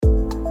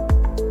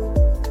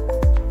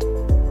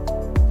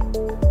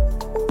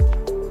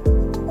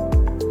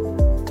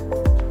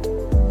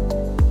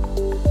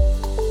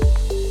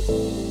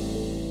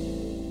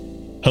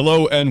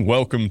Hello and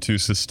welcome to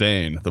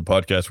Sustain, the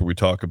podcast where we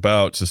talk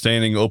about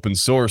sustaining open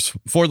source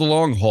for the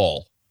long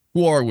haul.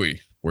 Who are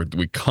we? Where do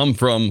we come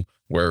from?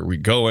 Where are we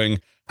going?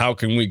 How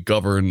can we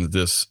govern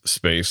this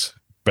space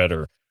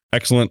better?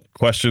 Excellent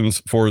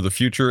questions for the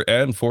future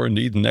and for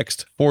indeed the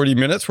next 40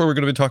 minutes, where we're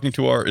going to be talking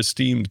to our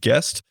esteemed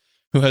guest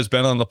who has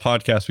been on the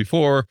podcast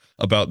before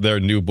about their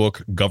new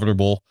book,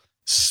 Governable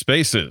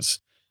Spaces.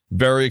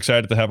 Very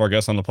excited to have our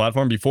guest on the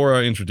platform. Before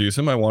I introduce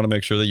him, I want to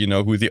make sure that you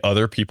know who the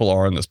other people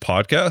are in this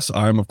podcast.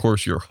 I'm, of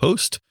course, your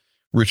host,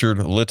 Richard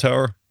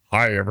Littauer.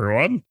 Hi,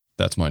 everyone.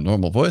 That's my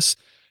normal voice.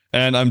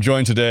 And I'm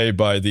joined today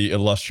by the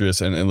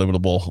illustrious and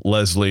inimitable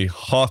Leslie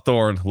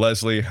Hawthorne.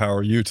 Leslie, how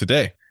are you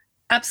today?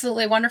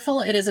 Absolutely wonderful.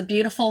 It is a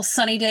beautiful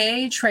sunny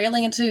day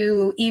trailing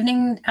into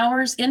evening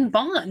hours in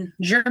Bonn,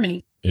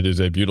 Germany. It is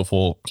a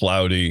beautiful,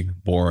 cloudy,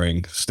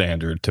 boring,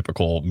 standard,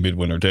 typical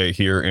midwinter day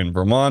here in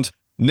Vermont.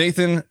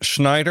 Nathan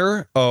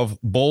Schneider of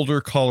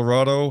Boulder,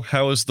 Colorado.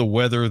 How is the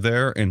weather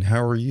there and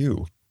how are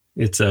you?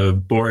 It's a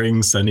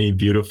boring, sunny,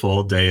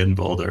 beautiful day in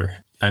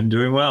Boulder. I'm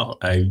doing well.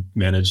 I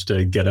managed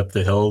to get up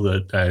the hill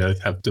that I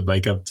have to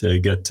bike up to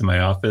get to my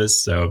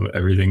office, so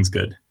everything's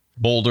good.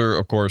 Boulder,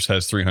 of course,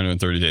 has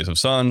 330 days of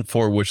sun,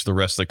 for which the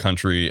rest of the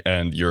country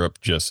and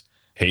Europe just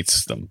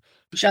hates them.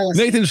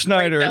 Jealousy. Nathan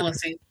Schneider.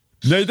 Jealousy.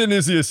 Nathan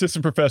is the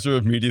assistant professor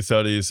of media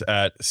studies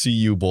at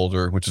CU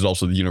Boulder, which is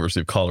also the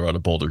University of Colorado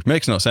Boulder.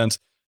 Makes no sense.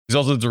 He's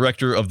also the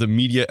director of the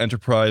Media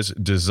Enterprise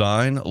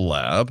Design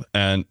Lab.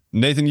 And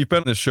Nathan, you've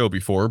been on this show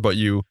before, but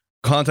you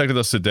contacted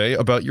us today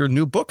about your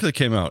new book that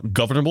came out,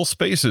 Governable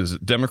Spaces,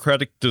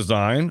 Democratic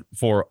Design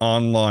for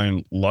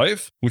Online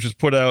Life, which is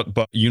put out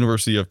by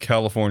University of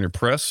California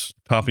Press,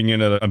 topping in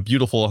at a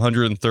beautiful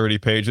 130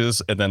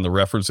 pages, and then the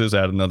references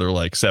add another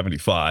like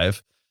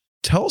 75.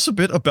 Tell us a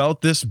bit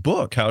about this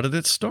book. How did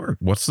it start?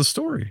 What's the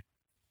story?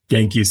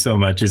 Thank you so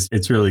much.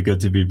 It's really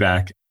good to be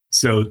back.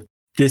 So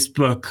this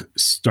book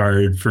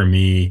started for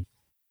me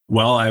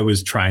while I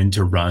was trying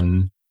to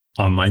run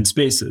online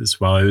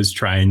spaces, while I was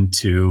trying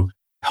to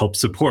help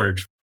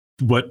support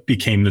what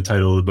became the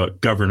title of the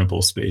book,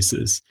 Governable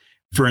Spaces.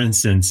 For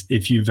instance,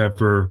 if you've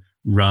ever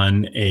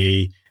run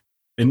an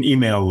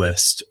email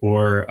list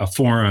or a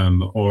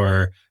forum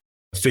or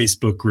a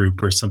Facebook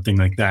group or something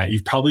like that,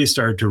 you've probably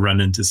started to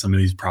run into some of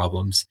these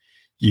problems.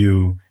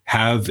 You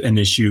have an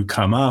issue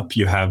come up,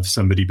 you have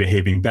somebody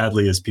behaving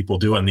badly, as people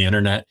do on the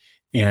internet,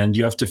 and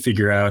you have to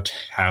figure out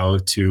how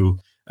to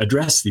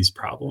address these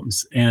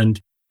problems.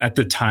 And at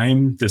the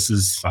time, this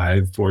is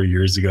 4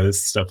 years ago,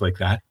 stuff like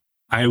that,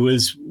 I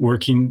was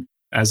working,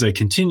 as I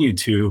continue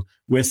to,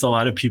 with a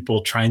lot of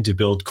people trying to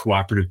build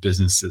cooperative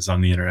businesses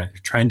on the internet,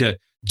 trying to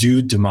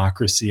do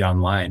democracy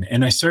online.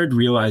 And I started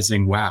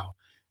realizing, wow,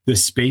 the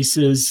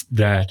spaces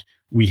that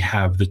we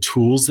have, the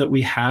tools that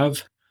we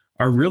have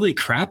are really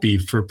crappy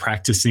for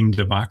practicing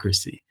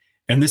democracy.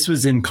 And this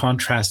was in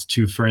contrast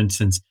to, for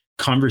instance,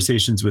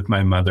 conversations with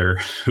my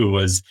mother,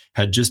 who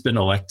had just been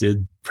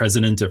elected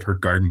president of her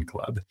garden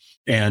club.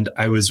 And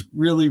I was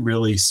really,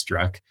 really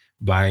struck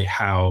by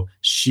how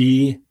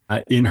she,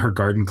 in her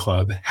garden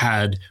club,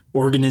 had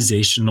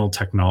organizational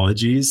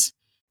technologies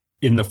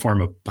in the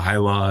form of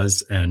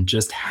bylaws and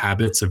just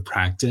habits of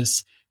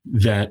practice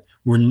that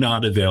were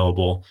not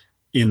available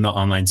in the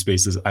online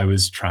spaces I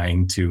was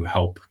trying to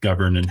help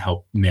govern and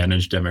help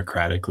manage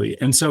democratically.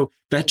 And so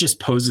that just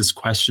poses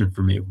question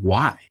for me.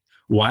 Why?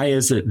 Why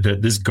is it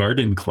that this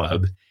garden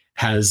club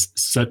has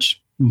such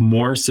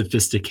more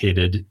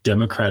sophisticated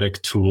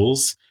democratic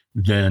tools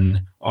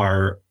than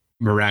our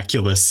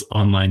miraculous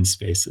online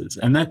spaces?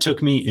 And that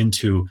took me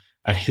into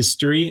a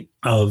history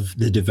of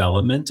the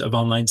development of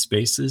online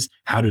spaces.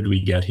 How did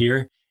we get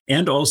here?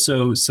 And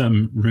also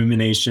some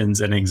ruminations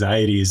and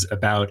anxieties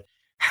about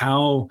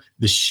how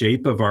the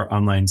shape of our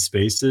online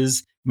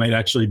spaces might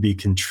actually be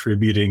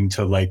contributing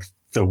to like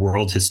the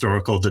world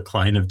historical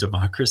decline of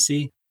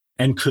democracy,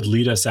 and could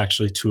lead us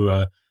actually to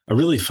a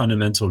really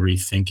fundamental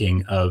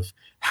rethinking of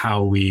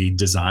how we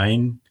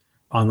design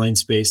online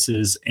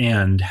spaces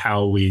and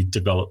how we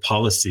develop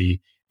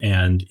policy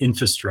and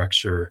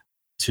infrastructure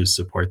to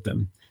support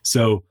them.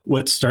 So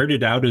what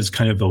started out as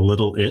kind of a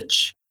little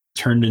itch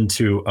turned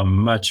into a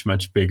much,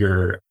 much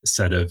bigger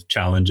set of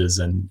challenges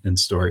and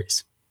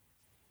stories.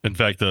 In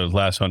fact, the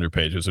last 100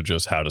 pages are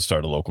just how to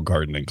start a local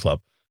gardening club.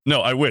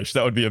 No, I wish.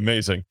 That would be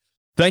amazing.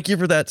 Thank you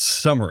for that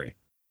summary.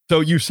 So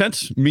you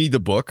sent me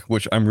the book,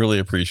 which I'm really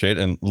appreciate,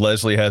 and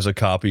Leslie has a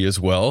copy as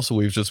well. So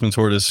we've just been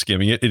sort of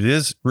skimming it. It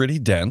is pretty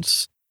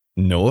dense.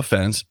 No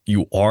offense.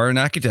 You are an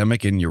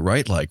academic and you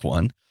write like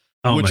one.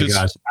 Oh my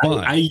gosh.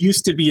 I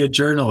used to be a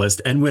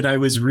journalist. And when I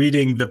was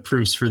reading the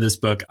proofs for this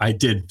book, I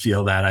did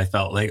feel that. I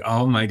felt like,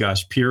 oh my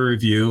gosh, peer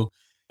review.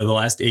 The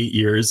last 8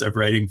 years of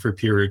writing for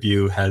peer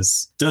review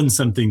has done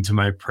something to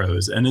my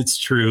prose. And it's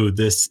true.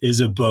 This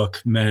is a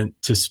book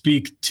meant to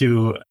speak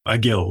to a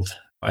guild.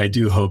 I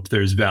do hope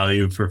there's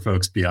value for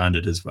folks beyond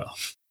it as well.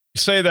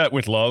 Say that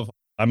with love.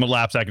 I'm a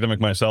lapsed academic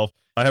myself.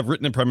 I have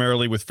written it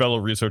primarily with fellow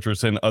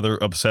researchers and other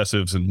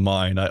obsessives in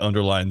mind. I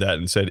underlined that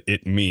and said,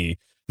 it me.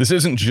 This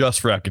isn't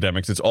just for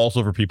academics. It's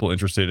also for people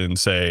interested in,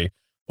 say,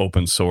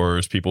 open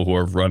source, people who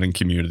are running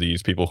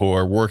communities, people who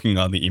are working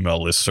on the email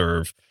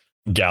listserv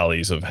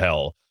galleys of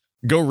hell.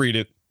 Go read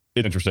it.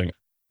 It's interesting.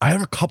 I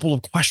have a couple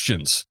of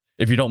questions,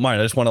 if you don't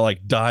mind. I just want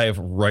to dive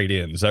right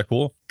in. Is that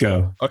cool?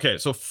 Go. Okay,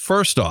 so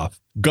first off,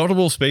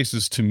 Governable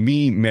Spaces to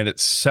me made it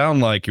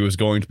sound like it was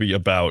going to be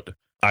about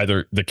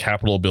either the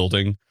Capitol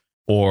building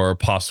or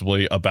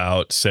possibly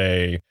about,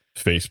 say,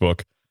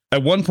 Facebook.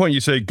 At one point,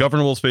 you say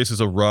governable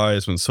spaces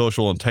arise when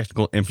social and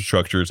technical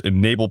infrastructures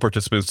enable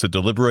participants to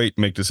deliberate,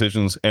 make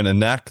decisions, and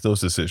enact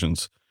those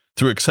decisions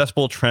through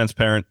accessible,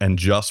 transparent, and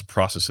just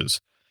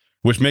processes,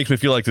 which makes me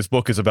feel like this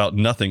book is about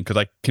nothing because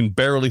I can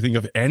barely think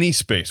of any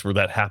space where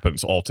that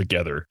happens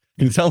altogether.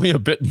 Can you tell me a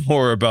bit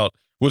more about,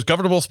 was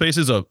governable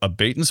spaces a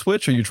bait and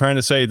switch? Are you trying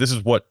to say this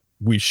is what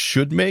we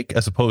should make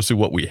as opposed to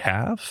what we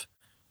have?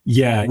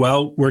 Yeah.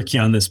 While working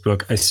on this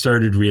book, I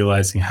started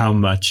realizing how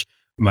much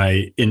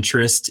my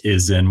interest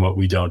is in what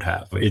we don't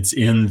have. It's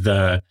in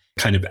the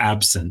kind of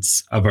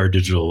absence of our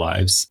digital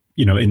lives.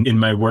 In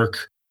my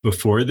work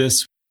before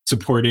this,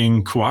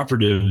 supporting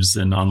cooperatives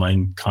and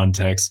online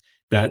contexts,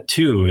 that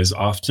too has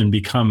often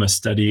become a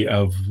study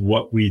of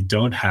what we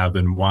don't have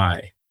and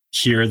why.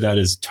 Here, that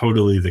is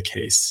totally the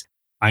case.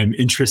 I'm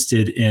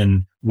interested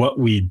in what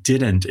we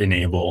didn't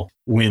enable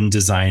when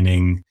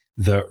designing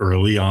the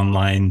early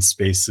online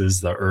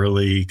spaces, the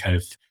early kind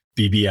of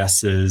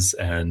BBSs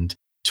and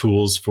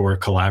tools for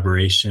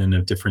collaboration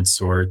of different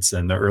sorts,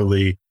 and the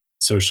early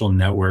social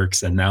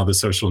networks, and now the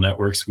social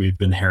networks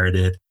we've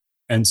inherited.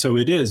 And so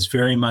it is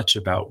very much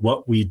about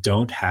what we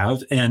don't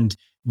have, and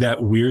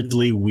that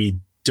weirdly we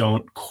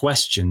don't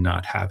question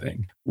not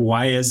having.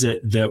 Why is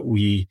it that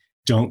we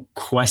don't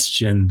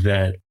question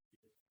that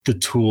the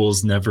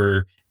tools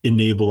never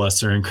enable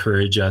us or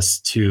encourage us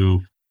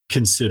to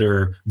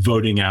consider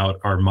voting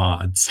out our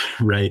mods,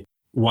 right?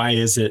 Why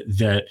is it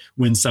that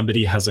when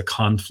somebody has a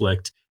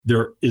conflict,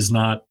 there is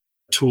not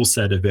a tool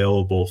set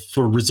available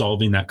for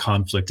resolving that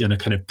conflict in a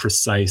kind of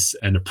precise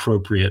and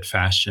appropriate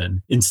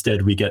fashion?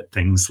 Instead, we get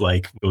things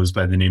like what goes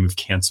by the name of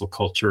cancel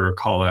culture or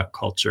call out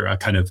culture, a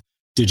kind of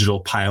digital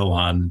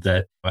pile-on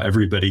that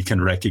everybody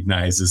can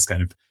recognize as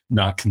kind of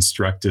not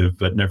constructive,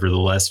 but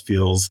nevertheless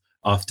feels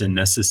often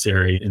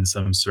necessary in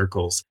some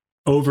circles.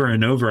 Over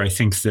and over, I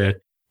think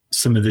that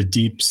some of the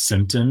deep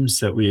symptoms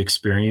that we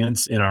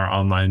experience in our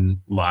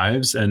online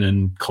lives and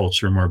in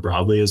culture more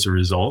broadly as a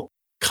result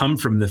come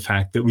from the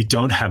fact that we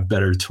don't have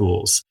better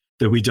tools,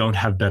 that we don't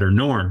have better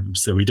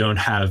norms, that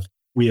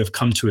we have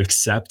come to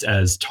accept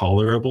as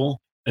tolerable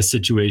a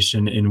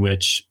situation in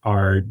which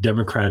our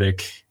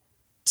democratic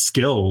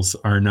skills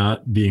are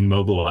not being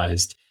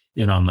mobilized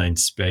in online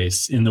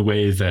space in the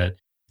way that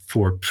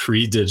for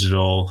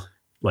pre-digital,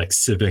 like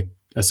civic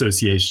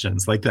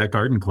associations, like that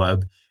garden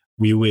club,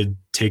 we would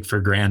take for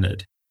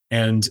granted.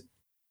 And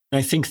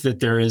I think that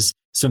there is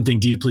something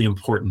deeply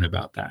important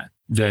about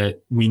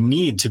that we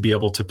need to be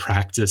able to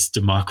practice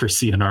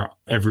democracy in our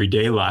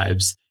everyday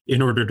lives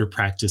in order to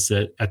practice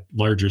it at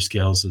larger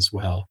scales as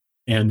well.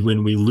 And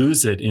when we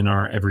lose it in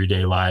our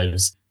everyday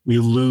lives, we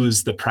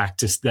lose the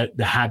practice, that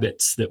the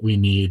habits that we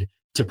need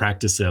to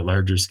practice at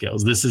larger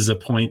scales. This is a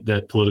point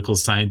that political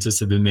scientists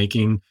have been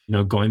making,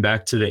 going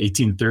back to the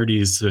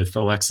 1830s with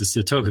Alexis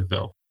de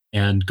Tocqueville,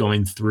 and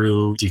going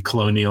through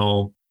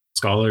decolonial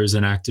scholars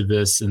and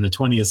activists in the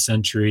 20th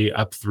century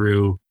up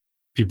through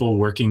people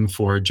working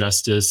for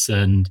justice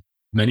and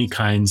many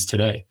kinds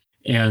today.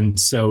 And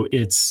so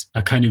it's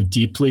a kind of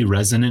deeply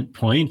resonant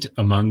point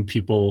among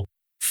people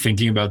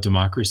thinking about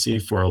democracy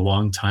for a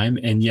long time.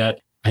 And yet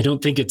I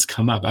don't think it's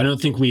come up. I don't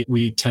think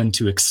we tend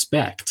to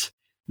expect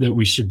that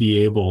we should be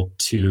able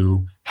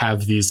to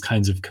have these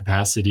kinds of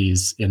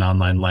capacities in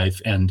online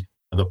life. And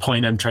the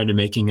point I'm trying to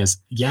making is,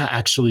 yeah,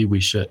 actually we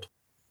should.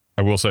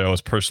 I will say I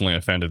was personally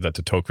offended that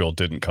de Tocqueville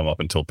didn't come up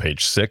until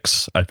page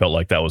 6. I felt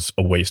like that was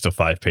a waste of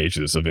 5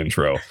 pages of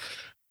intro.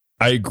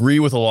 I agree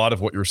with a lot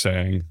of what you're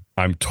saying.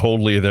 I'm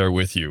totally there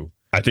with you.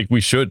 I think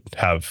we should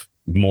have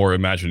more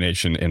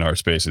imagination in our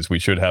spaces. We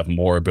should have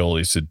more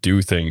abilities to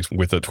do things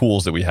with the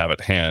tools that we have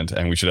at hand,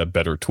 and we should have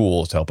better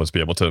tools to help us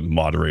be able to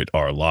moderate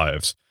our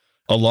lives.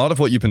 A lot of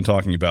what you've been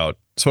talking about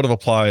sort of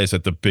applies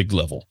at the big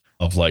level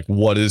of like,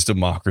 what is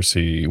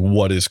democracy?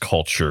 What is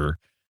culture?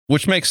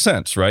 Which makes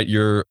sense, right?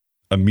 You're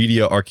a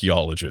media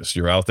archaeologist.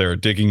 You're out there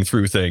digging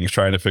through things,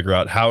 trying to figure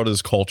out how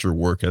does culture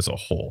work as a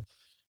whole.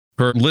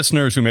 For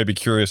listeners who may be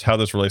curious how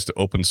this relates to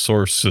open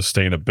source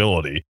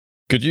sustainability,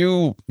 could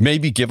you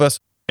maybe give us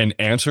an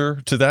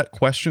answer to that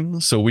question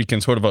so we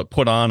can sort of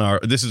put on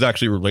this is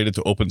actually related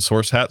to open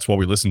source hats while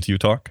we listen to you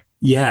talk?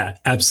 Yeah,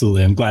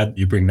 absolutely. I'm glad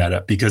you bring that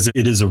up because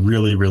it is a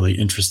really, really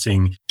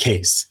interesting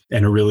case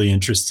and a really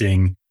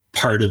interesting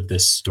part of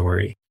this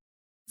story.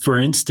 For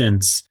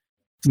instance,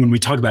 when we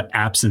talk about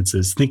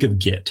absences, think of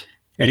Git.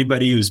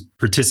 Anybody who's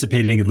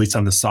participating, at least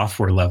on the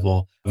software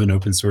level of an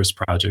open source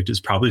project,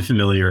 is probably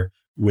familiar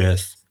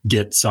with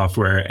Git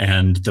software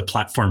and the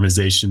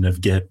platformization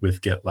of Git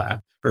with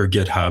GitLab or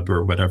GitHub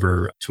or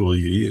whatever tool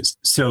you use.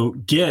 So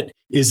Git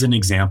is an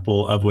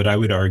example of what I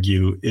would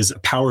argue is a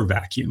power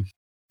vacuum.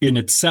 In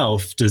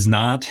itself does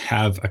not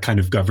have a kind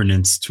of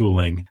governance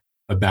tooling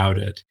about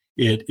it.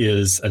 It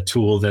is a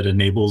tool that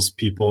enables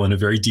people in a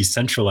very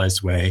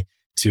decentralized way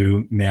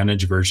to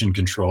manage version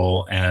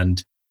control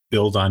and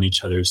build on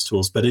each other's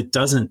tools. But it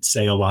doesn't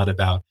say a lot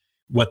about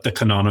what the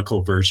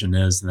canonical version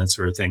is and that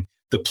sort of thing.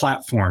 The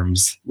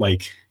platforms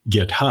like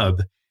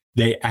GitHub,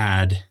 they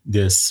add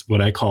this,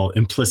 what I call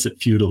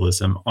implicit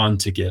feudalism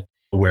onto Git,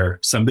 where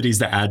somebody's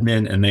the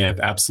admin and they have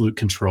absolute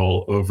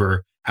control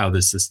over how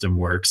the system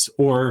works.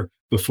 Or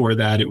before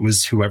that, it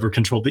was whoever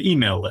controlled the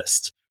email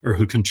list or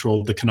who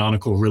controlled the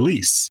canonical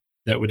release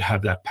that would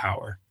have that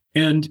power.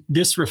 And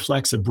this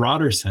reflects a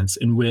broader sense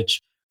in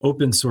which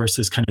open source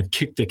has kind of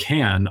kicked the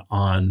can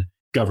on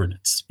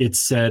governance. It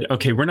said,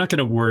 okay, we're not going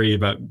to worry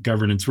about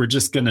governance. We're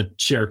just going to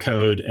share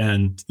code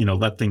and,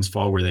 let things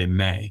fall where they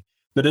may.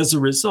 But as a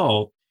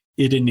result,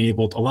 it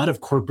enabled a lot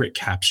of corporate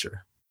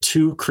capture.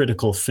 Two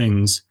critical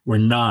things were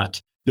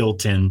not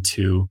built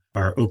into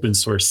our open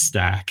source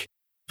stack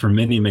for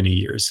many, many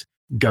years: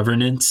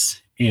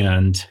 governance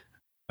and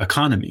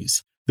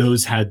economies.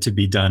 Those had to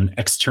be done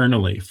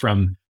externally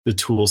from the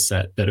tool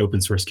set that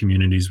open source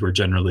communities were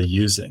generally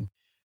using.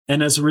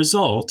 And as a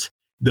result,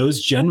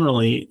 those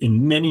generally,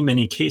 in many,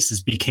 many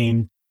cases,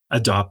 became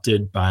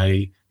adopted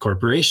by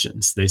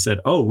corporations. They said,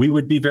 oh, we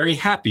would be very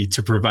happy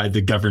to provide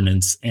the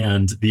governance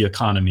and the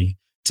economy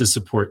to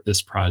support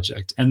this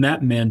project. And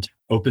that meant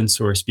open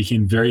source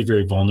became very,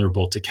 very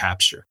vulnerable to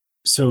capture.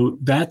 So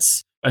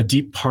that's a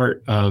deep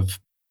part of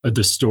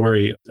the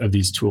story of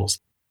these tools.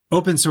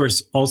 Open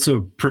source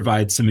also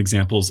provides some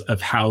examples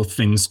of how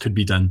things could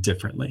be done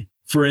differently.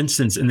 For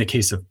instance, in the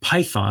case of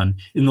Python,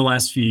 in the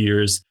last few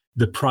years,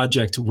 the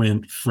project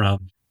went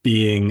from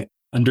being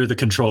under the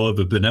control of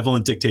a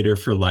benevolent dictator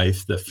for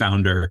life, the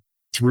founder,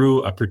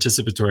 through a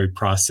participatory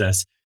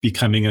process,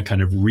 becoming a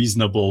kind of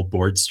reasonable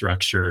board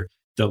structure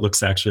that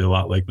looks actually a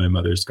lot like my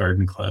mother's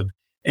garden club.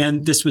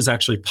 And this was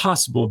actually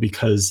possible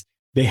because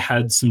they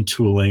had some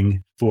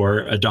tooling for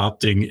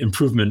adopting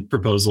improvement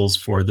proposals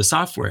for the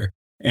software.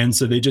 And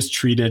so they just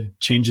treated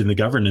changing the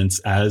governance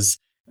as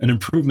an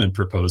improvement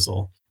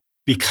proposal.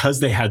 Because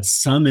they had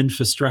some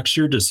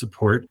infrastructure to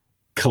support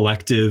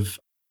collective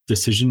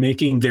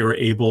decision-making, they were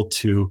able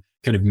to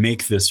kind of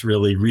make this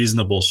really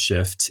reasonable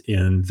shift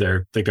in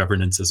the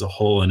governance as a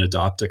whole and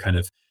adopt a kind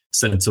of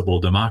sensible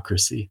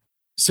democracy.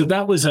 So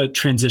that was a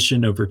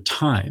transition over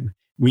time.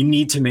 We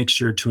need to make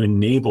sure to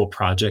enable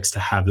projects to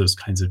have those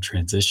kinds of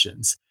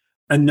transitions.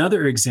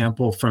 Another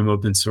example from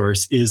open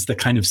source is the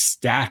kind of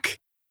stack,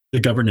 the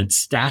governance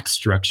stack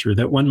structure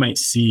that one might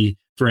see,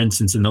 for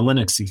instance, in the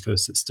Linux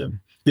ecosystem.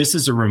 This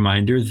is a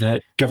reminder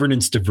that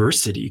governance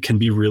diversity can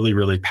be really,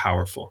 really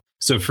powerful.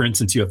 So for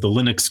instance, you have the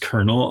Linux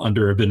kernel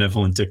under a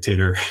benevolent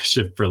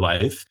dictatorship for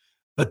life,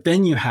 but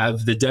then you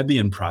have the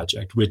Debian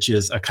project, which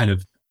is a kind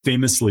of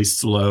famously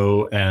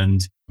slow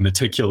and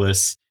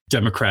meticulous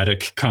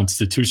democratic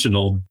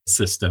constitutional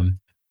system.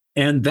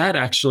 And that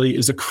actually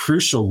is a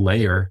crucial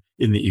layer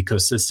in the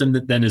ecosystem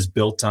that then is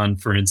built on,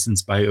 for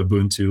instance, by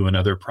Ubuntu and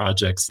other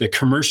projects that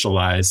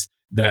commercialize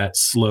that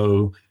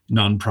slow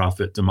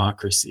nonprofit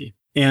democracy.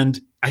 And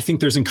I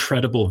think there's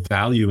incredible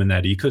value in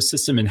that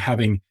ecosystem and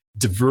having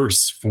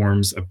diverse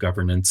forms of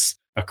governance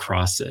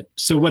across it.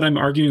 So what I'm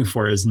arguing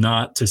for is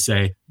not to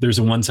say there's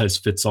a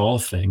one-size-fits-all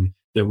thing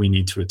that we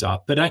need to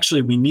adopt, but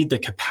actually we need the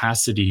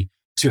capacity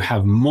to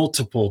have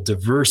multiple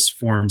diverse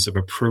forms of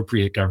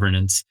appropriate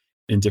governance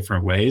in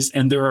different ways.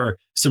 And there are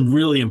some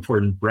really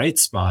important bright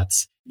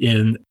spots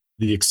in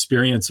the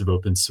experience of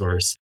open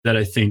source that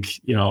I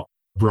think,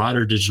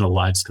 broader digital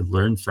lives could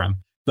learn from.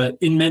 But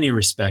in many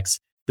respects,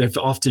 they've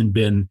often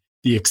been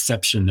the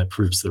exception that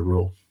proves the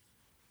rule.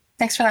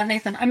 Thanks for that,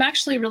 Nathan. I'm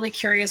actually really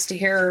curious to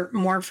hear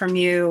more from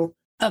you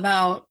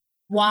about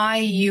why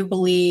you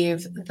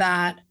believe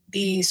that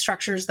the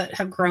structures that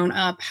have grown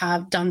up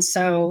have done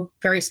so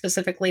very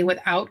specifically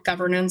without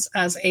governance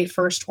as a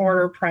first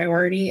order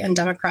priority and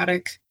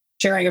democratic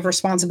sharing of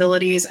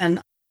responsibilities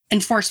and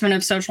enforcement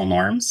of social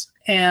norms.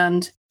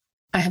 And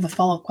I have a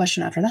follow-up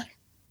question after that.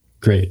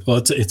 Great.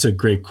 Well, it's a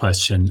great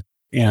question,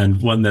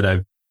 and one that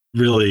I've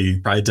really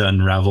tried to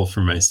unravel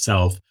for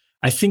myself.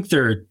 I think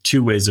there are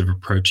two ways of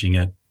approaching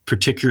it,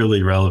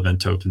 particularly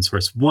relevant to open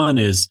source. One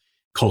is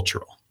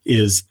cultural,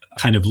 is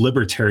kind of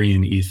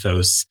libertarian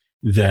ethos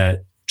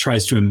that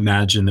tries to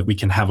imagine that we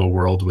can have a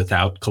world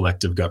without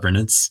collective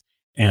governance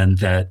and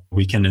that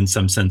we can, in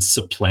some sense,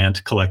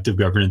 supplant collective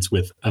governance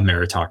with a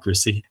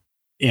meritocracy.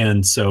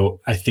 And so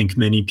I think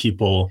many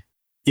people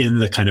in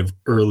the kind of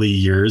early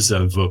years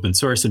of open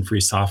source and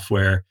free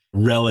software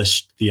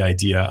relished the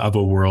idea of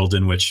a world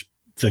in which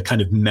the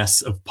kind of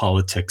mess of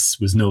politics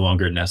was no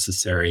longer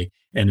necessary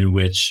and in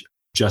which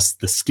just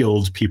the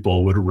skilled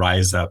people would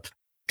rise up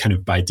kind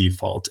of by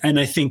default. And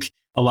I think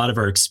a lot of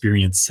our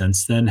experience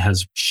since then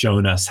has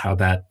shown us how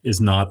that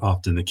is not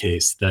often the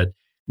case, that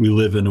we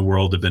live in a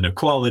world of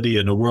inequality,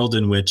 in a world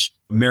in which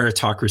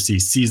meritocracy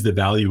sees the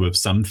value of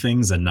some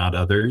things and not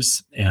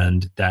others.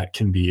 And that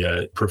can be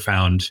a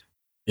profound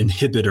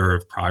inhibitor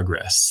of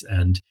progress.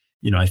 And,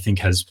 I think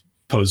has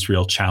posed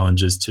real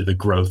challenges to the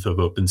growth of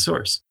open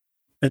source.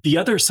 But the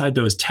other side,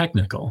 though, is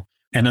technical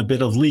and a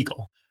bit of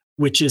legal.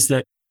 which is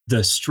that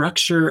the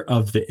structure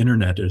of the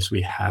internet as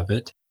we have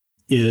it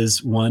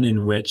is one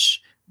in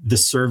which the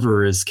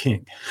server is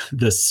king.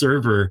 The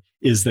server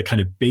is the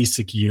kind of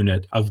basic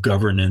unit of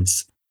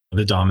governance,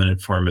 the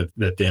dominant form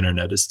that the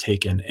internet has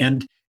taken.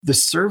 And the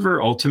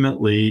server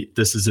ultimately,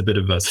 this is a bit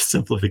of a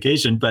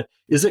simplification, but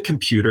is a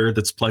computer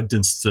that's plugged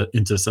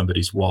into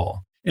somebody's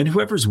wall. And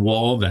whoever's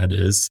wall that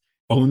is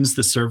owns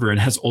the server and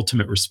has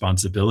ultimate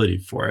responsibility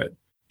for it.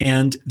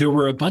 And there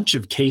were a bunch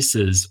of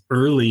cases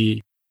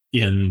early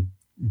in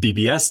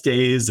BBS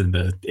days in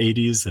the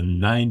 80s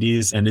and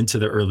 90s and into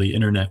the early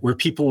internet where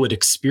people would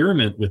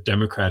experiment with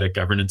democratic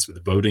governance,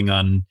 with voting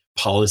on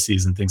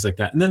policies and things like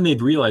that. And then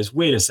they'd realize,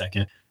 wait a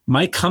second,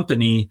 my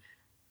company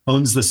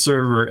owns the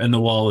server and the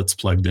wall it's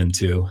plugged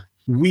into.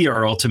 We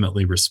are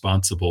ultimately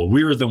responsible.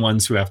 We are the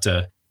ones who have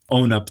to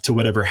own up to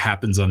whatever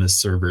happens on this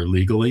server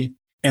legally.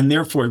 And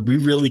therefore, we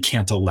really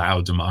can't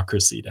allow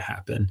democracy to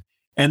happen.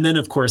 And then,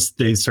 of course,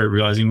 they start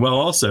realizing, well,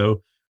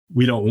 also,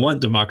 we don't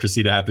want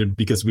democracy to happen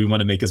because we want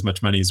to make as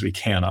much money as we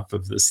can off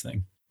of this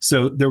thing.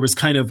 So there was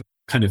kind of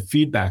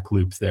feedback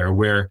loop there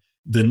where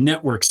the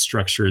network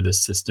structure of the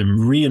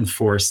system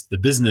reinforced the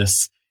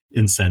business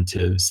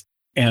incentives.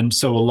 And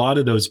so a lot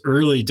of those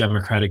early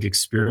democratic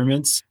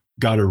experiments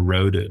got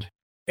eroded.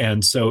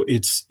 And so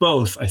it's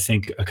both, I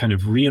think, a kind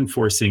of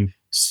reinforcing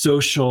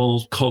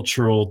social,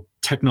 cultural,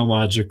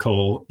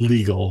 technological,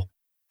 legal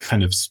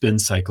kind of spin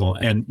cycle.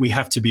 And we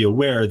have to be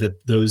aware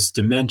that those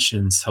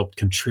dimensions help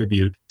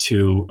contribute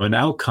to an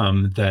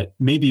outcome that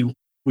maybe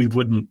we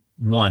wouldn't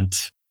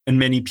want. And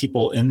many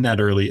people in that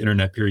early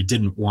internet period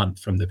didn't want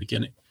from the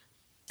beginning.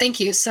 Thank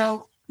you.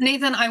 So,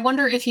 Nathan, I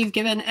wonder if you've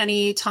given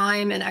any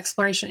time and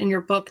exploration in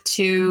your book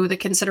to the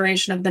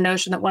consideration of the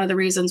notion that one of the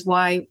reasons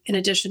why, in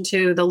addition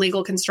to the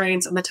legal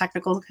constraints and the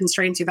technical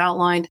constraints you've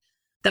outlined,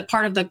 that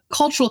part of the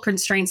cultural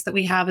constraints that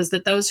we have is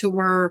that those who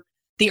were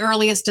the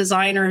earliest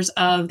designers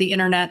of the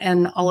internet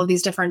and all of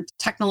these different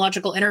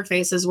technological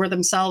interfaces were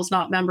themselves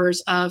not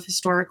members of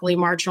historically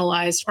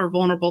marginalized or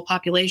vulnerable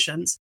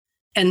populations.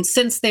 And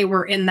since they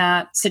were in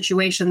that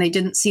situation, they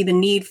didn't see the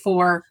need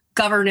for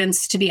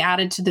governance to be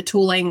added to the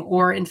tooling,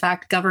 or in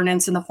fact,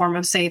 governance in the form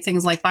of, say,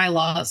 things like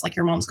bylaws, like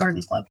your Mom's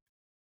Gardens Club.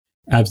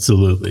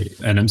 Absolutely.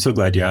 And I'm so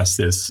glad you asked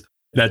this.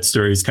 That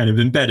story is kind of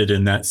embedded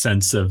in that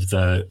sense of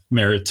the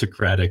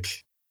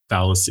meritocratic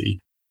fallacy,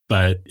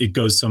 but it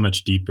goes so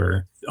much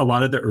deeper. A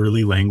lot of the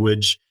early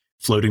language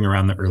floating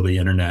around the early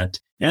internet,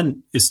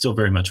 and is still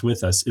very much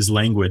with us, is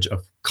language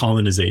of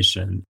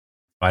colonization.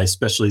 I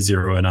especially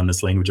zero in on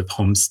this language of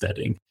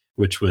homesteading,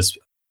 which was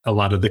a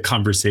lot of the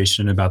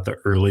conversation about the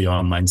early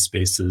online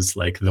spaces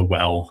like The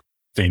Well,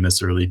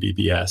 famous early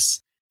BBS.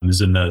 It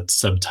was in the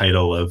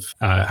subtitle of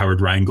Howard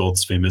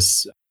Rheingold's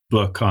famous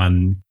book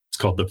it's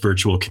called The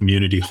Virtual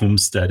Community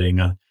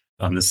Homesteading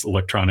on this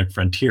electronic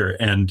frontier.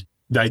 And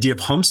the idea of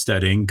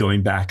homesteading,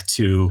 going back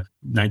to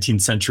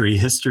 19th century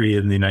history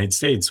in the United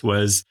States,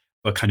 was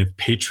a kind of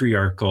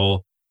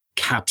patriarchal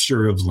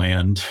capture of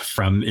land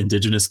from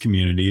indigenous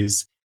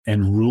communities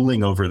and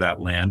ruling over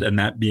that land, and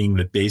that being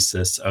the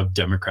basis of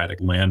democratic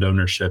land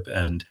ownership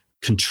and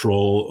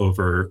control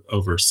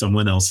over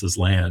someone else's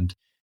land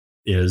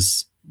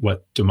is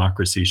what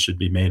democracy should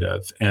be made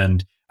of.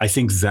 And I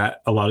think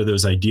that a lot of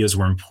those ideas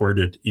were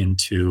imported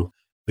into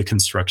the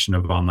construction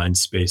of online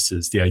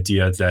spaces, the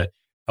idea that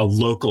a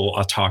local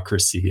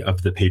autocracy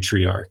of the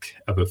patriarch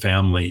of a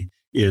family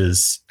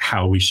is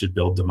how we should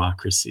build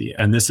democracy.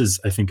 And this is,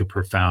 I think, a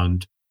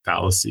profound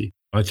fallacy.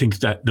 I think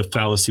that the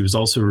fallacy was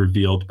also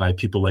revealed by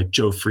people like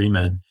Jo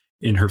Freeman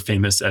in her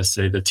famous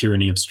essay, The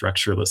Tyranny of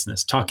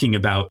Structurelessness, talking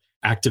about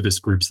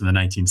activist groups in the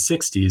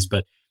 1960s.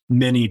 But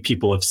many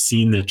people have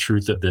seen the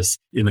truth of this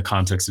in the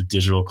context of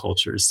digital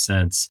cultures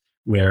since,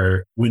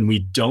 where when we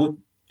don't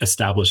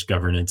establish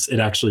governance, it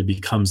actually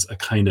becomes a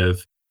kind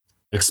of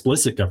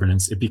explicit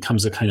governance. It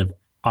becomes a kind of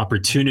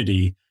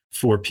opportunity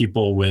for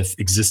people with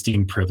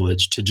existing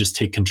privilege to just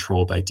take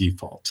control by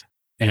default.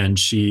 And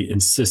she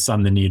insists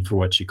on the need for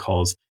what she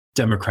calls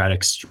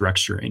democratic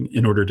structuring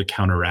in order to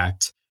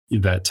counteract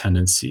that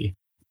tendency.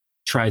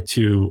 Try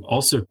to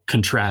also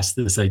contrast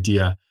this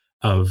idea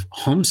of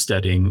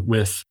homesteading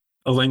with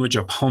a language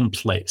of home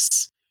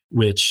place,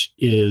 which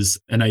is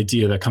an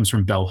idea that comes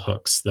from bell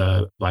hooks,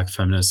 the Black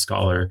feminist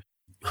scholar,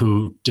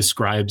 who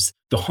describes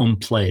the home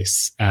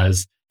place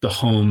as the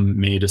home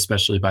made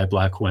especially by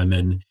Black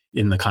women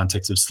in the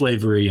context of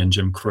slavery and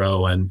Jim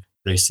Crow and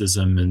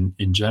racism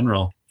in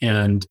general.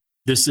 And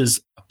this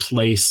is a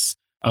place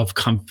of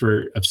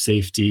comfort, of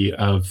safety,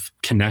 of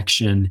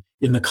connection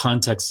in the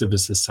context of a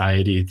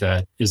society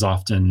that is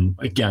often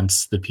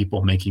against the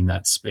people making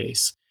that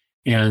space.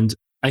 And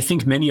I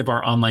think many of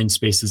our online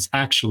spaces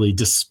actually,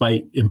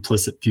 despite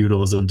implicit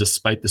feudalism,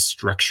 despite the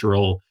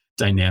structural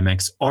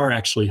dynamics, are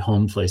actually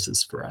home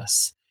places for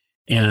us.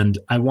 And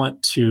I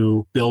want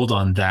to build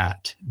on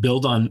that,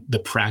 build on the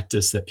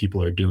practice that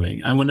people are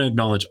doing. I want to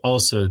acknowledge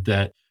also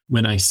that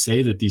when I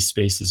say that these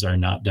spaces are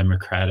not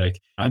democratic,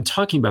 I'm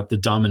talking about the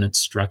dominant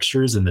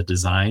structures and the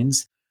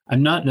designs.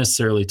 I'm not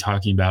necessarily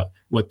talking about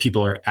what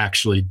people are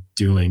actually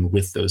doing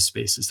with those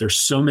spaces. There's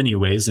so many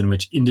ways in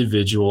which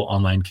individual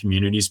online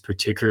communities,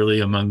 particularly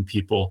among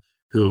people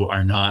who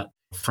are not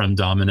from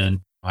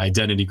dominant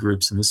identity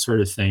groups and this sort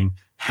of thing,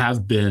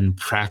 have been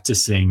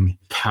practicing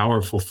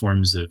powerful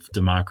forms of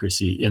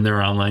democracy in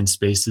their online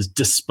spaces,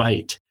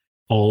 despite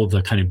all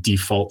the kind of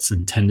defaults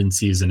and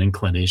tendencies and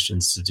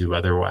inclinations to do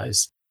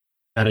otherwise.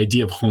 That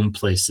idea of home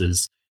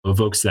places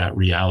evokes that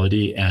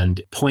reality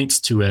and points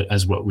to it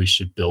as what we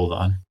should build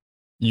on.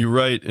 You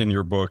write in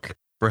your book,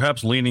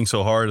 perhaps leaning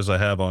so hard as I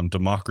have on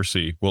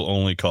democracy will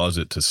only cause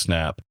it to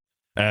snap.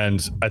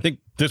 And I think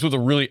this was a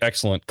really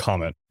excellent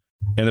comment.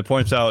 And it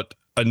points out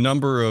a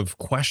number of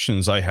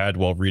questions I had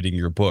while reading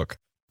your book.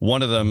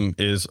 One of them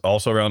is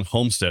also around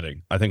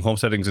homesteading. I think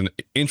homesteading is an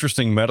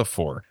interesting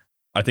metaphor.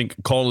 I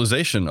think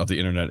colonization of the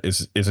internet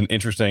is an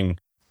interesting,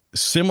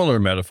 similar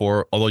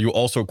metaphor, although you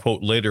also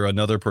quote later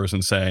another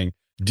person saying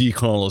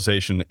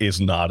decolonization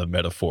is not a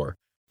metaphor,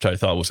 which I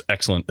thought was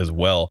excellent as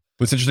well.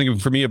 What's interesting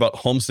for me about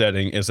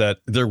homesteading is that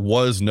there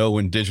was no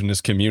indigenous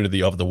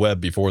community of the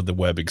web before the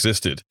web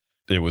existed.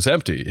 It was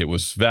empty. It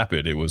was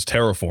vapid. It was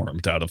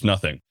terraformed out of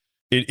nothing.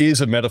 It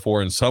is a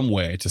metaphor in some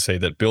way to say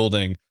that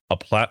building a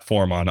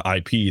platform on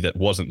IP that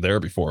wasn't there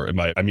before,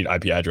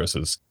 IP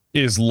addresses,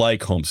 is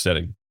like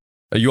homesteading.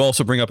 You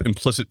also bring up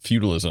implicit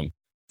feudalism.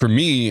 For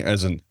me,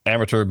 as an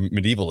amateur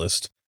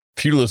medievalist,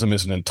 feudalism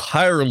is an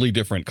entirely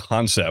different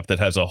concept that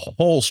has a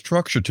whole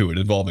structure to it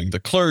involving the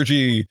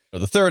clergy,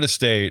 the third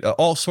estate,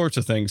 all sorts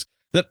of things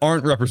that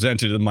aren't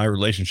represented in my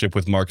relationship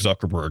with Mark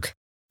Zuckerberg.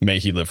 May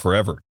he live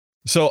forever.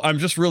 So I'm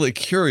just really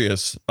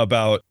curious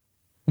about,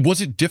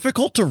 was it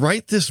difficult to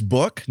write this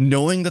book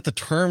knowing that the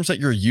terms that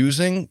you're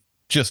using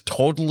just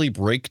totally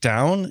break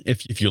down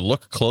if you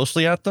look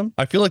closely at them?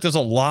 I feel like there's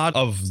a lot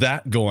of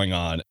that going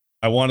on.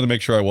 I wanted to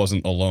make sure I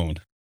wasn't alone.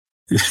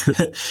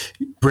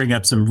 Bring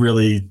up some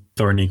really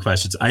thorny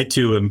questions. I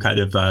too am kind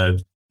of a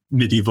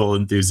medieval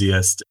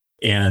enthusiast,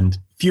 and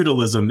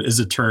feudalism is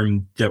a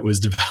term that was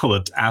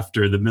developed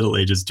after the Middle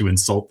Ages to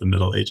insult the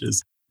Middle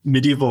Ages.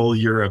 Medieval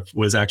Europe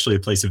was actually a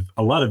place of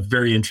a lot of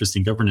very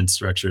interesting governance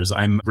structures.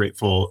 I'm a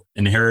grateful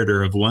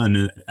inheritor of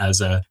one as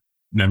a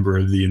member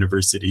of the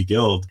University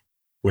Guild,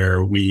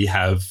 where we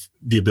have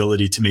the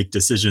ability to make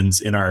decisions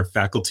in our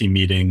faculty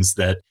meetings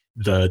that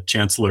the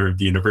chancellor of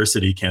the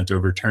university can't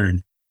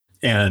overturn.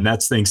 And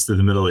that's thanks to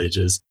the Middle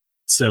Ages.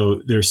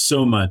 So there's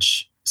so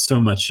much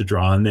to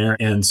draw on there.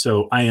 And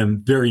so I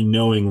am very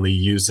knowingly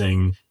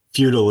using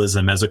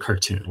feudalism as a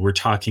cartoon. We're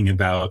talking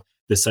about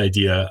this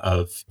idea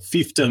of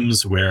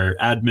fiefdoms where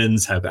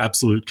admins have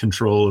absolute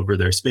control over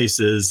their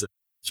spaces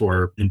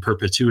in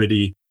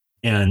perpetuity.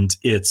 And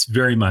it's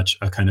very much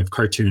a kind of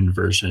cartoon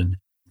version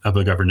of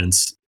a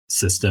governance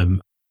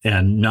system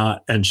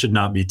and should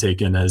not be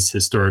taken as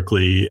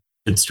historically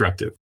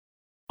instructive.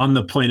 On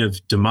the point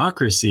of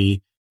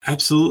democracy,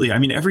 absolutely. I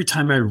mean, every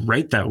time I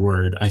write that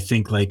word, I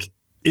think like,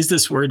 is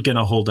this word going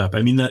to hold up?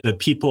 I mean, the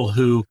people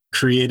who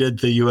created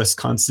the US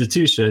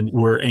Constitution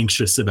were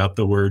anxious about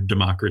the word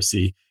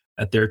democracy.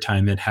 At their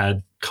time, it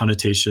had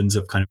connotations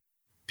of kind of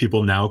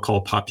people now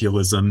call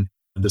populism,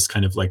 this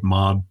kind of like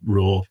mob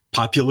rule.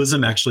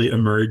 Populism actually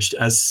emerged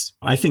as,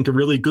 I think, a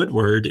really good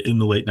word in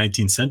the late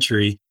 19th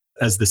century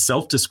as the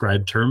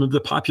self-described term of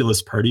the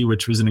Populist Party,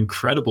 which was an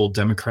incredible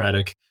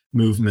democratic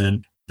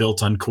movement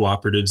built on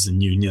cooperatives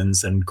and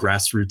unions and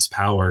grassroots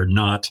power,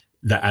 not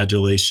the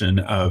adulation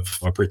of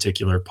a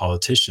particular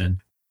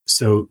politician.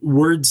 So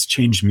words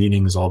change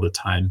meanings all the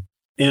time.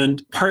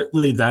 And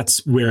partly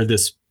that's where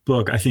this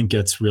book, I think,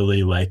 gets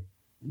really like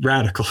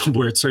radical,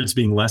 where it starts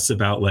being less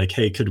about like,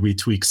 hey, could we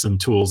tweak some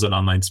tools in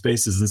online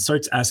spaces, and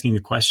starts asking the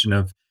question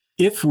of,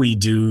 if we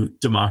do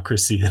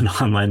democracy in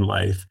online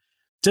life,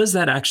 does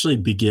that actually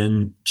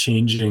begin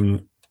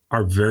changing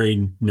our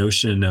very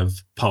notion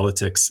of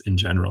politics in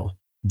general?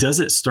 Does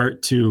it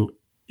start to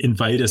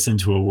invite us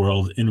into a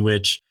world in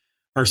which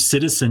our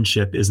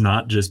citizenship is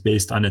not just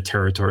based on a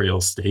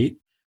territorial state,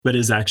 but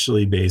is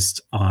actually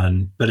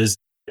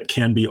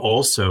can be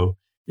also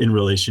in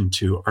relation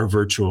to our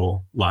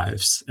virtual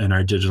lives and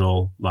our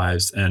digital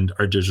lives and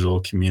our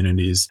digital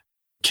communities?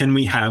 Can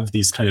we have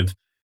these kind of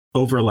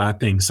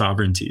overlapping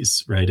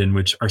sovereignties, right, in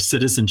which our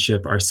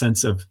citizenship, our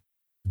sense of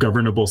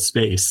governable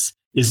space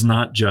is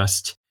not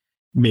just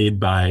made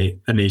by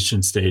a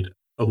nation state,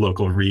 a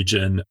local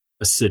region,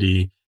 a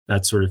city,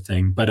 that sort of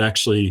thing, but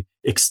actually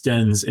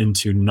extends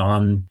into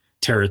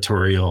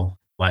non-territorial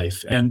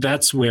life? And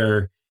that's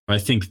where I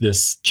think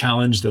this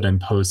challenge that I'm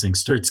posing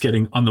starts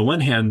getting, on the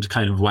one hand,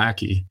 kind of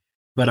wacky,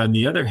 but on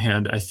the other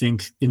hand, I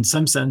think in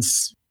some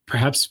sense,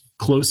 perhaps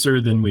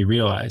closer than we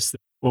realize.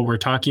 What we're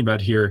talking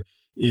about here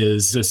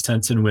is a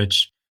sense in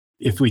which,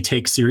 if we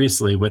take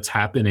seriously what's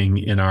happening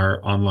in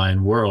our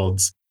online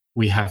worlds,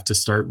 we have to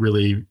start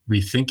really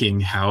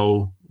rethinking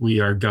how we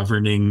are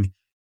governing,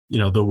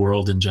 the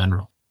world in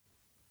general.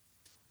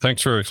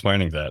 Thanks for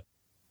explaining that.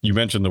 You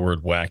mentioned the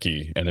word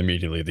wacky, and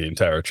immediately the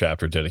entire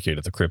chapter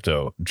dedicated to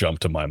crypto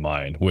jumped to my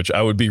mind, which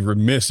I would be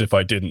remiss if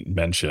I didn't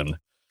mention.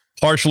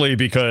 Partially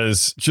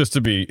because, just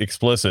to be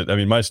explicit, I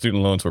mean, my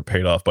student loans were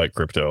paid off by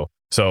crypto.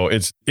 So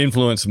it's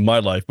influenced my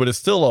life, but it's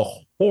still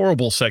a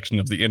horrible section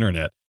of the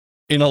internet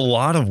in a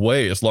lot of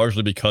ways,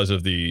 largely because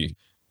of the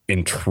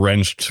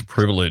entrenched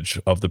privilege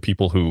of the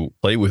people who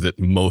play with it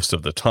most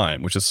of the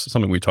time, which is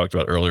something we talked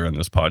about earlier in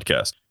this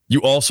podcast.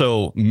 You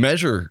also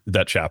measure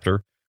that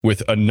chapter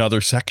with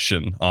another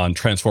section on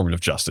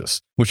transformative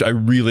justice, which I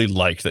really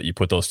like that you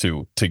put those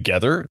two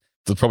together.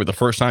 It's probably the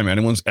first time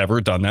anyone's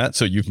ever done that.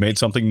 So you've made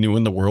something new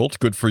in the world.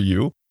 Good for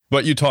you.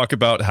 But you talk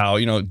about how,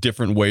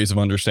 different ways of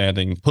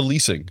understanding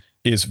policing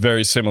is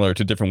very similar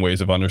to different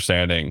ways of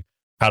understanding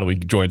how do we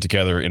join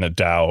together in a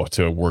DAO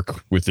to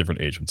work with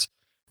different agents.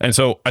 And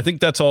so I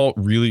think that's all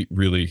really,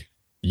 really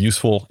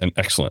useful and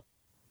excellent.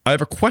 I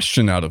have a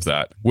question out of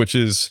that, which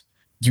is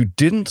you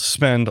didn't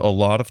spend a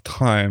lot of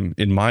time,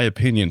 in my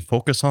opinion,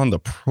 focus on the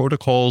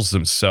protocols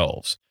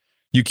themselves.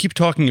 You keep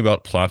talking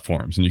about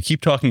platforms and you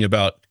keep talking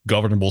about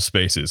governable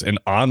spaces and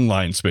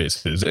online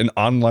spaces and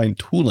online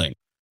tooling,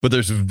 but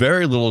there's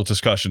very little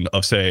discussion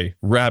of, say,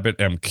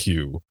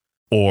 RabbitMQ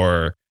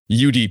or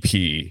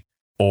UDP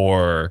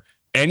or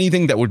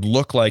anything that would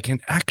look like an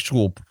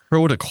actual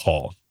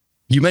protocol.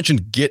 You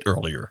mentioned Git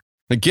earlier.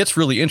 Now, Git's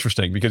really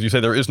interesting because you say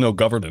there is no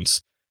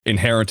governance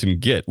inherent in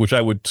Git, which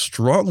I would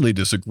strongly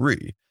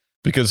disagree,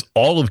 because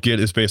all of Git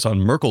is based on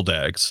Merkle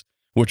DAGs,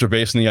 which are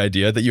based on the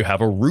idea that you have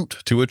a root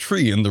to a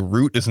tree, and the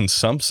root is in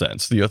some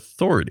sense the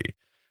authority.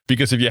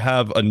 Because if you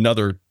have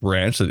another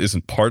branch that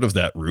isn't part of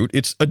that root,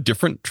 it's a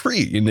different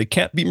tree and it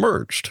can't be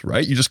merged,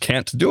 right? You just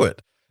can't do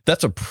it.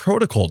 That's a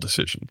protocol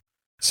decision.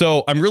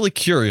 So I'm really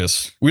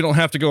curious. We don't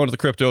have to go into the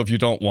crypto if you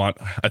don't want.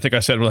 I think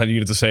I said what I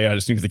needed to say. I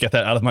just needed to get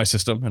that out of my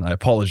system, and I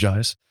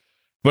apologize.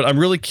 But I'm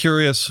really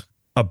curious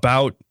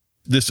about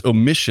this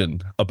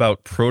omission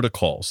about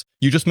protocols.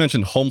 You just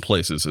mentioned home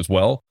places as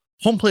well.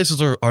 Home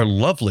places are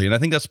lovely, and I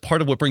think that's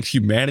part of what brings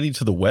humanity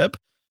to the web.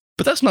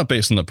 But that's not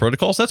based on the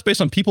protocols. That's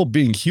based on people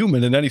being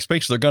human. In any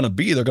space they're going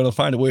to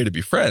find a way to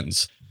be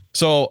friends.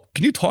 So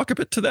can you talk a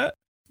bit to that?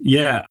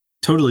 Yeah,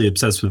 totally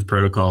obsessed with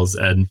protocols.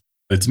 And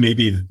it's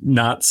maybe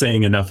not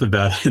saying enough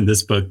about it in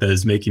this book that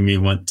is making me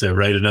want to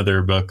write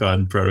another book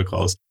on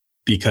protocols,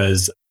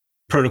 because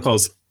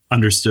protocols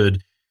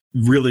understood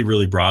really,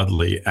 really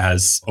broadly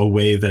as a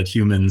way that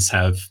humans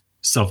have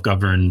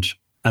self-governed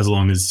as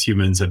long as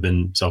humans have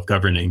been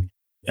self-governing,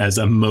 as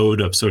a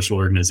mode of social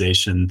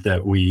organization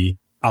that we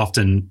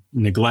often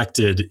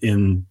neglected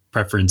in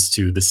preference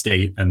to the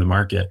state and the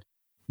market.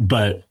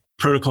 But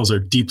protocols are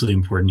deeply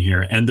important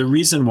here. And the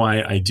reason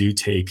why I do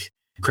take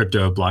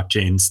crypto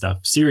blockchain stuff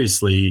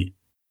seriously,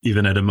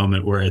 even at a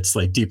moment where it's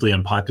like deeply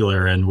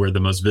unpopular and where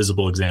the most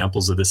visible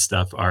examples of this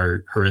stuff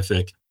are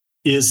horrific,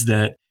 is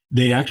that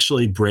they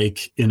actually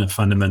break in a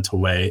fundamental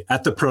way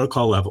at the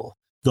protocol level,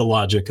 the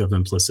logic of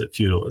implicit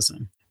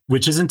feudalism,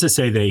 which isn't to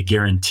say they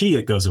guarantee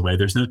it goes away.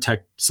 There's no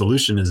tech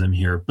solutionism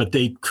here, but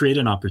they create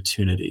an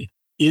opportunity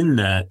in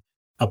that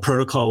a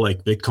protocol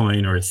like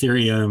Bitcoin or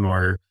Ethereum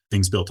or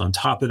things built on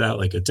top of that,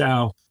 like a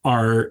DAO,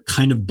 are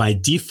kind of by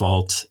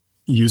default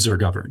user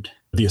governed.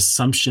 The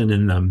assumption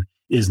in them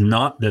is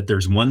not that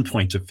there's one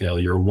point of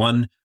failure,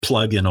 one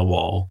plug in a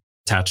wall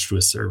attached to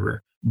a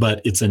server,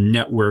 but it's a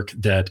network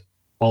that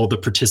all the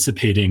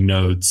participating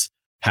nodes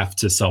have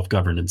to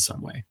self-govern in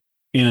some way.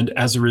 And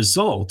as a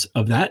result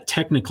of that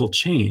technical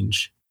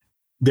change,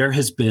 there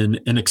has been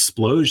an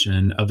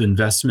explosion of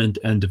investment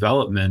and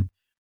development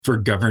for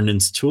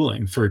governance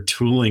tooling, for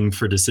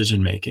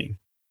decision-making,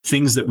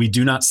 things that we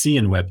do not see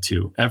in Web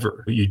 2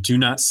 ever. You do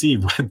not see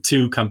Web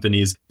 2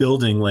 companies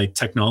building like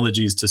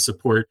technologies to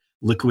support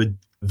liquid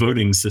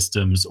voting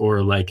systems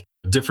or like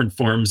different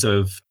forms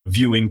of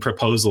viewing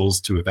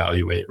proposals to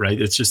evaluate, right?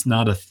 It's just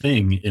not a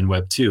thing in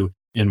Web 2.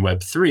 In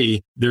Web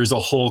 3, there's a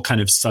whole kind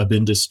of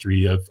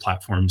sub-industry of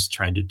platforms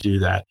trying to do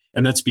that.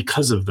 And that's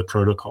because of the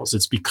protocols.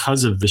 It's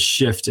because of the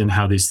shift in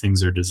how these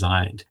things are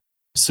designed.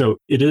 So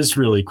it is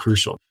really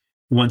crucial.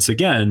 Once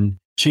again,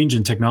 change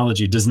in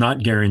technology does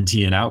not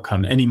guarantee an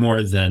outcome any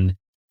more than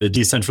the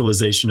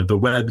decentralization of the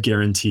web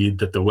guaranteed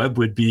that the web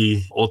would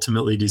be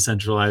ultimately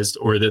decentralized,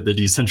 or that the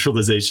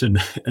decentralization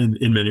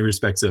in many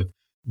respects of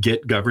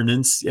Git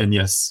governance, and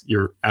yes,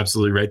 you're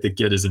absolutely right that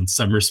Git is in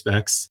some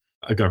respects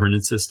a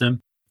governance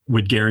system,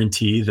 would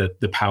guarantee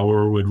that the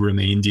power would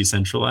remain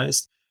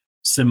decentralized.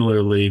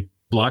 Similarly,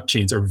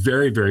 blockchains are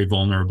very, very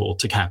vulnerable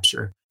to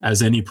capture,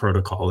 as any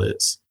protocol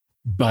is.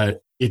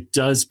 But it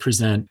does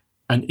present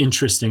an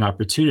interesting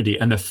opportunity.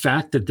 And the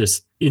fact that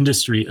this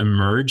industry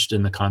emerged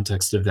in the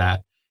context of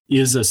that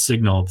is a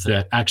signal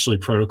that actually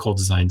protocol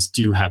designs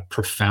do have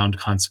profound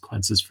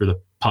consequences for the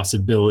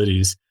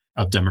possibilities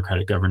of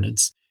democratic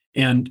governance.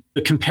 And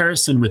the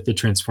comparison with the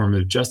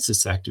transformative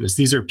justice activists,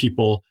 these are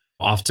people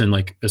often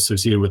like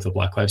associated with the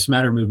Black Lives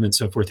Matter movement,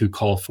 so forth, who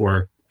call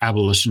for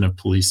abolition of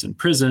police and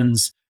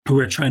prisons, who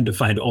are trying to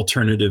find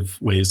alternative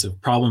ways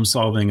of problem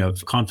solving,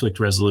 of conflict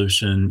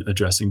resolution,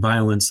 addressing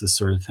violence, this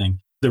sort of thing.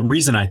 The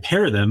reason I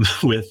pair them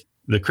with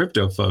the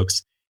crypto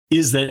folks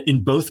is that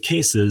in both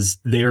cases,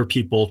 they are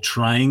people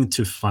trying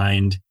to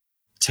find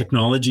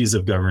technologies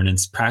of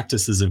governance,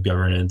 practices of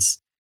governance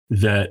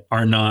that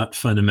are not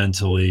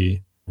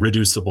fundamentally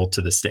reducible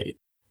to the state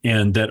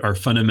and that are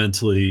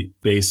fundamentally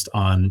based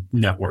on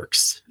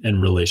networks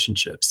and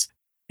relationships.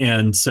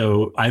 And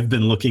so I've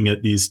been looking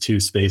at these two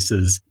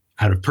spaces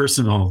out of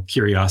personal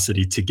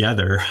curiosity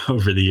together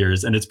over the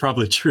years. And it's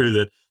probably true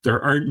that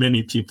there aren't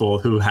many people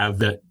who have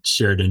that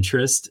shared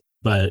interest,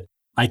 but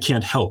I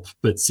can't help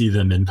but see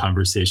them in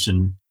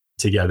conversation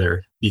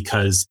together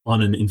because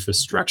on an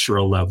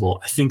infrastructural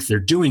level, I think they're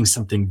doing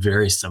something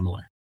very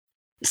similar.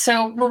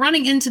 So we're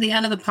running into the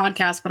end of the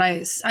podcast, but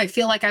I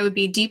feel like I would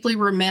be deeply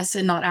remiss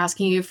in not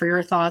asking you for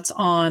your thoughts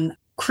on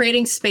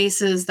creating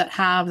spaces that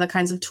have the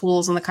kinds of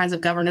tools and the kinds of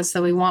governance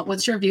that we want.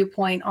 What's your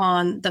viewpoint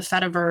on the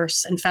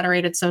Fediverse and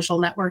federated social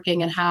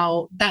networking and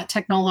how that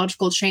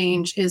technological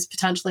change is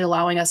potentially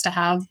allowing us to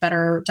have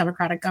better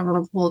democratic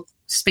governable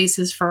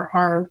spaces for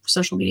our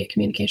social media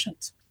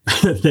communications?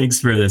 Thanks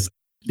for this.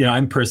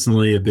 I'm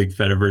personally a big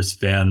Fediverse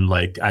fan.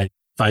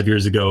 5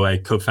 years ago, I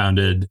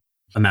co-founded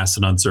a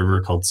Mastodon server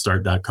called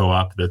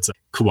start.coop that's a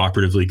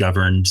cooperatively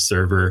governed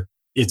server.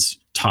 It's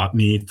taught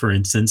me, for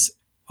instance,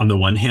 on the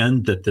one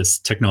hand, that this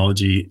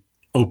technology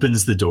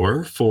opens the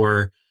door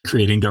for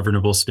creating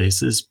governable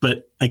spaces.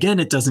 But again,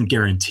 it doesn't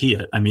guarantee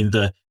it. I mean,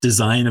 the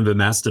design of a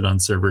Mastodon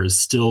server is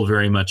still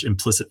very much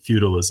implicit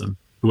feudalism.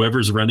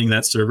 Whoever's running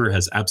that server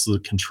has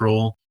absolute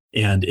control,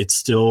 and it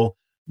still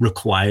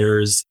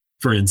requires,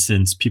 for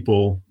instance,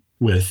 people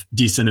with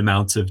decent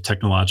amounts of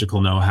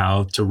technological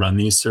know-how to run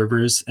these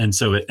servers. And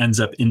so it ends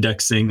up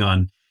indexing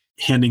on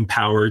handing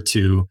power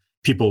to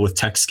people with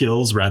tech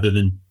skills rather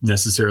than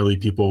necessarily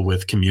people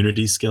with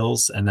community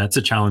skills. And that's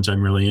a challenge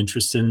I'm really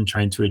interested in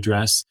trying to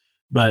address.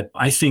 But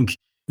I think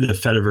the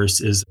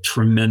Fediverse is a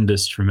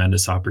tremendous,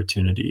 tremendous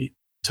opportunity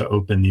to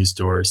open these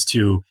doors,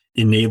 to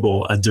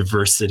enable a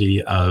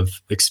diversity of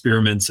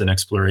experiments and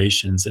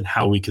explorations and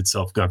how we could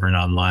self-govern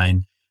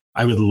online.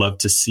 I would love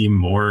to see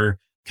more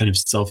kind of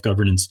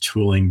self-governance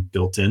tooling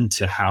built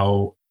into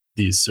how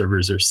these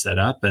servers are set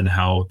up and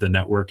how the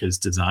network is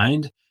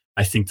designed.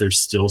 I think there's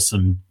still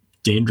some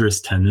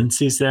dangerous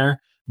tendencies there,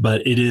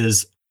 but it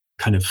is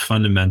kind of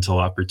fundamental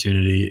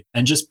opportunity.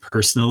 And just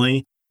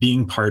personally,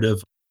 being part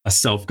of a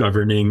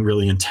self-governing,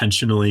 really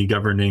intentionally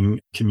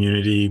governing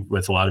community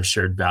with a lot of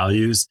shared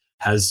values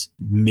has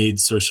made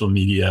social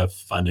media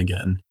fun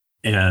again.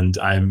 And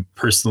I'm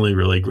personally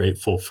really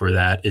grateful for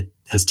that. It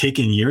has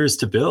taken years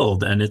to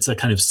build, and it's a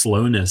kind of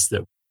slowness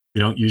that we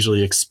don't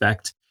usually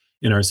expect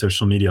in our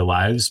social media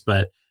lives.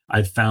 But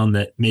I've found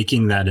that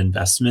making that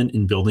investment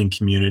in building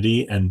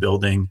community and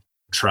building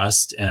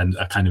trust and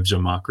a kind of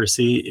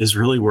democracy is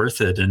really worth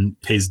it and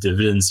pays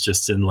dividends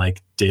just in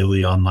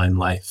daily online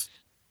life.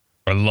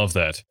 I love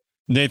that.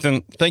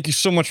 Nathan, thank you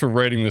so much for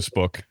writing this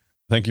book.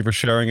 Thank you for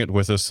sharing it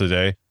with us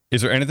today.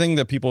 Is there anything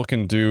that people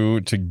can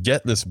do to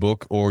get this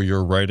book or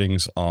your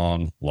writings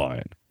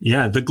online?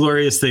 Yeah, the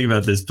glorious thing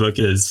about this book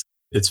is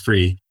it's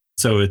free.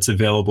 So it's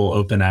available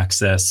open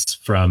access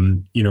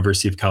from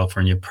University of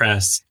California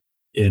Press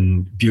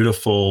in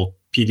beautiful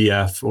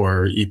PDF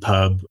or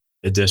EPUB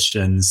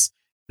editions.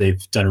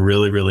 They've done a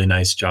really, really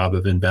nice job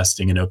of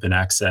investing in open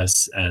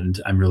access, and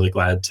I'm really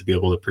glad to be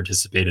able to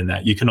participate in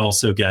that. You can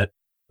also get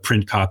a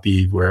print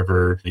copy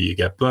wherever you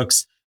get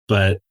books,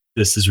 but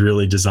this is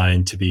really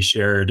designed to be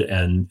shared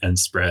and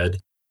spread,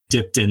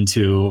 dipped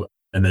into,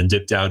 and then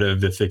dipped out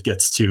of if it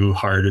gets too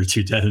hard or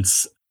too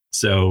dense.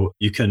 So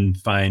you can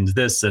find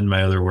this and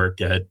my other work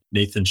at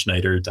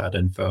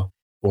nathanschneider.info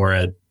or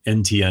at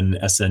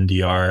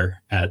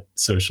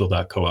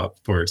ntnsndr@social.coop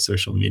for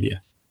social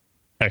media.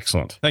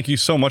 Excellent. Thank you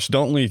so much.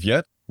 Don't leave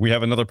yet. We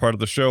have another part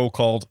of the show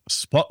called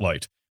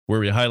Spotlight,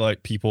 where we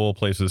highlight people,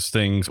 places,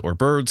 things, or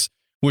birds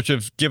which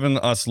have given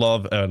us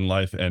love and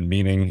life and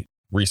meaning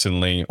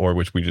recently, or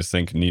which we just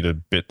think need a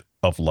bit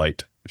of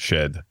light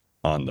shed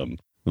on them.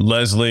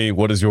 Leslie,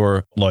 what is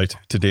your light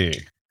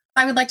today?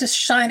 I would like to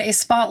shine a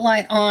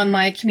spotlight on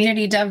my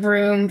community dev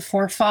room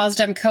for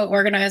FOSDEM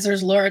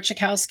co-organizers Laura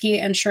Chakowski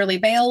and Shirley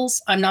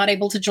Bales. I'm not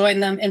able to join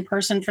them in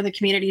person for the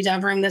community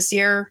dev room this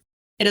year.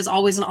 It is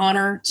always an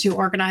honor to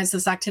organize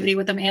this activity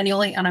with them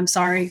annually, and I'm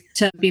sorry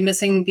to be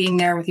missing being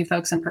there with you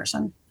folks in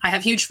person. I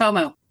have huge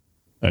FOMO.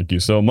 Thank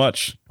you so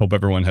much. Hope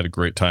everyone had a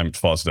great time at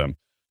FOSDEM.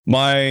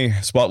 My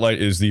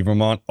spotlight is the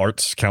Vermont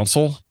Arts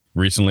Council.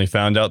 Recently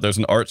found out there's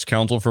an arts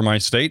council for my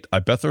state. I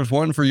bet there's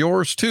one for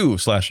yours too,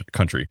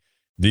 /country.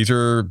 These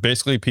are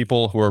basically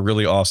people who are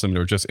really awesome.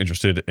 They're just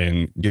interested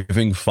in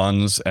giving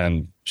funds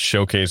and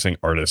showcasing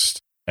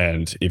artists.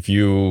 And if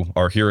you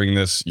are hearing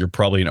this, you're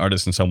probably an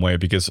artist in some way,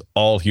 because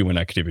all human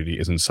activity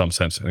is in some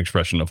sense an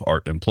expression of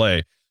art and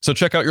play. So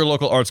check out your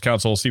local arts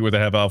council, see what they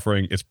have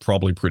offering. It's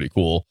probably pretty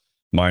cool.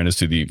 Mine is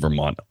to the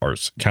Vermont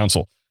Arts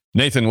Council.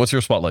 Nathan, what's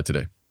your spotlight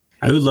today?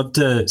 I would love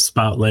to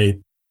spotlight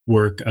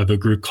work of a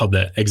group called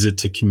the Exit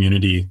to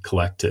Community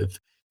Collective.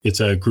 It's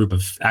a group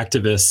of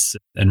activists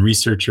and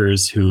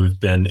researchers who have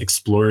been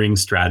exploring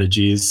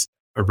strategies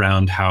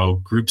around how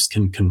groups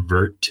can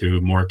convert to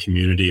more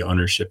community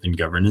ownership and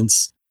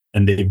governance.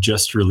 And they've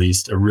just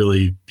released a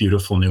really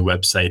beautiful new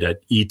website at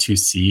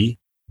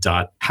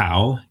e2c.how,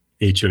 How.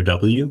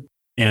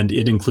 And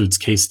it includes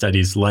case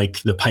studies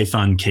like the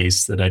Python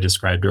case that I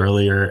described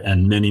earlier,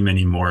 and many,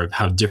 many more of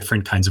how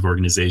different kinds of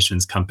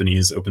organizations,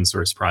 companies, open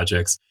source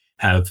projects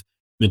have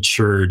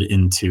matured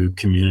into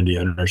community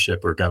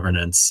ownership or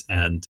governance.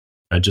 And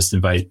I just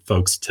invite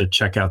folks to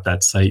check out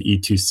that site,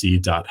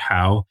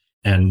 e2c.how.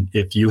 And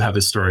if you have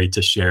a story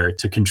to share,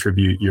 to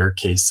contribute your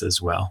case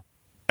as well.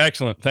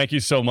 Excellent. Thank you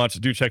so much.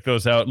 Do check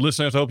those out.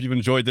 Listeners, I hope you've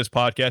enjoyed this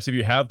podcast. If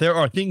you have, there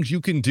are things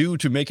you can do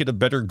to make it a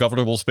better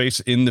governable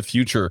space in the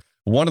future.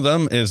 One of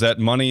them is that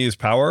money is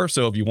power.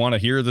 So if you want to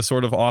hear this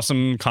sort of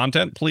awesome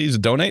content, please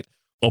donate.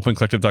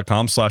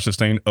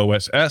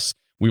 opencollective.com/sustainoss.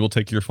 We will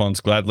take your funds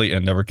gladly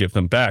and never give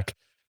them back,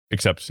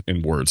 except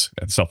in words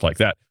and stuff like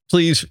that.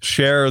 Please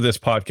share this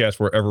podcast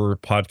wherever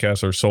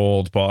podcasts are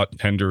sold, bought,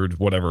 tendered,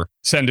 whatever.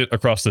 Send it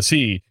across the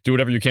sea. Do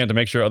whatever you can to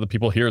make sure other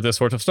people hear this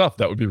sort of stuff.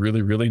 That would be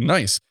really, really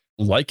nice.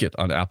 Like it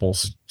on Apple,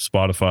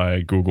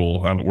 Spotify,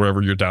 Google,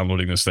 wherever you're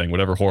downloading this thing,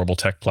 whatever horrible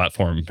tech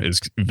platform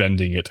is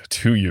vending it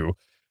to you.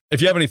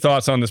 If you have any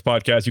thoughts on this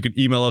podcast, you can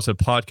email us at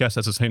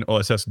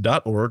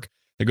podcast@sustainoss.org.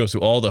 It goes to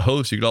all the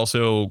hosts. You can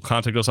also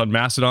contact us on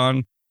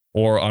Mastodon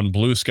or on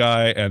Blue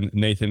Sky, and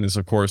Nathan is,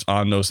 of course,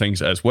 on those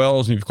things as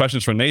well. So if you have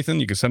questions for Nathan,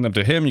 you can send them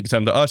to him. You can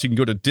send them to us. You can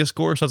go to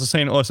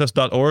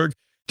discourse.sustainoss.org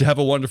to have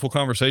a wonderful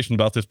conversation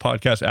about this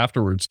podcast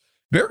afterwards.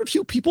 Very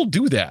few people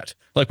do that.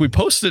 Like, we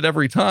post it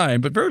every time,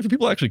 but very few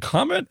people actually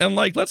comment. And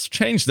let's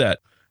change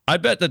that. I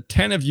bet that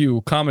 10 of you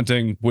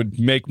commenting would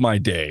make my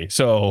day.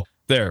 So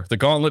there, the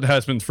gauntlet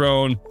has been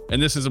thrown, and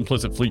this is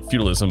implicit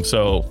feudalism.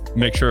 So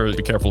make sure to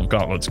be careful of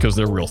gauntlets because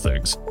they're real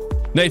things.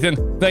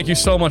 Nathan, thank you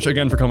so much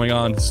again for coming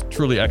on. It's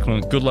truly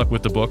excellent. Good luck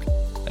with the book.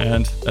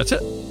 And that's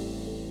it.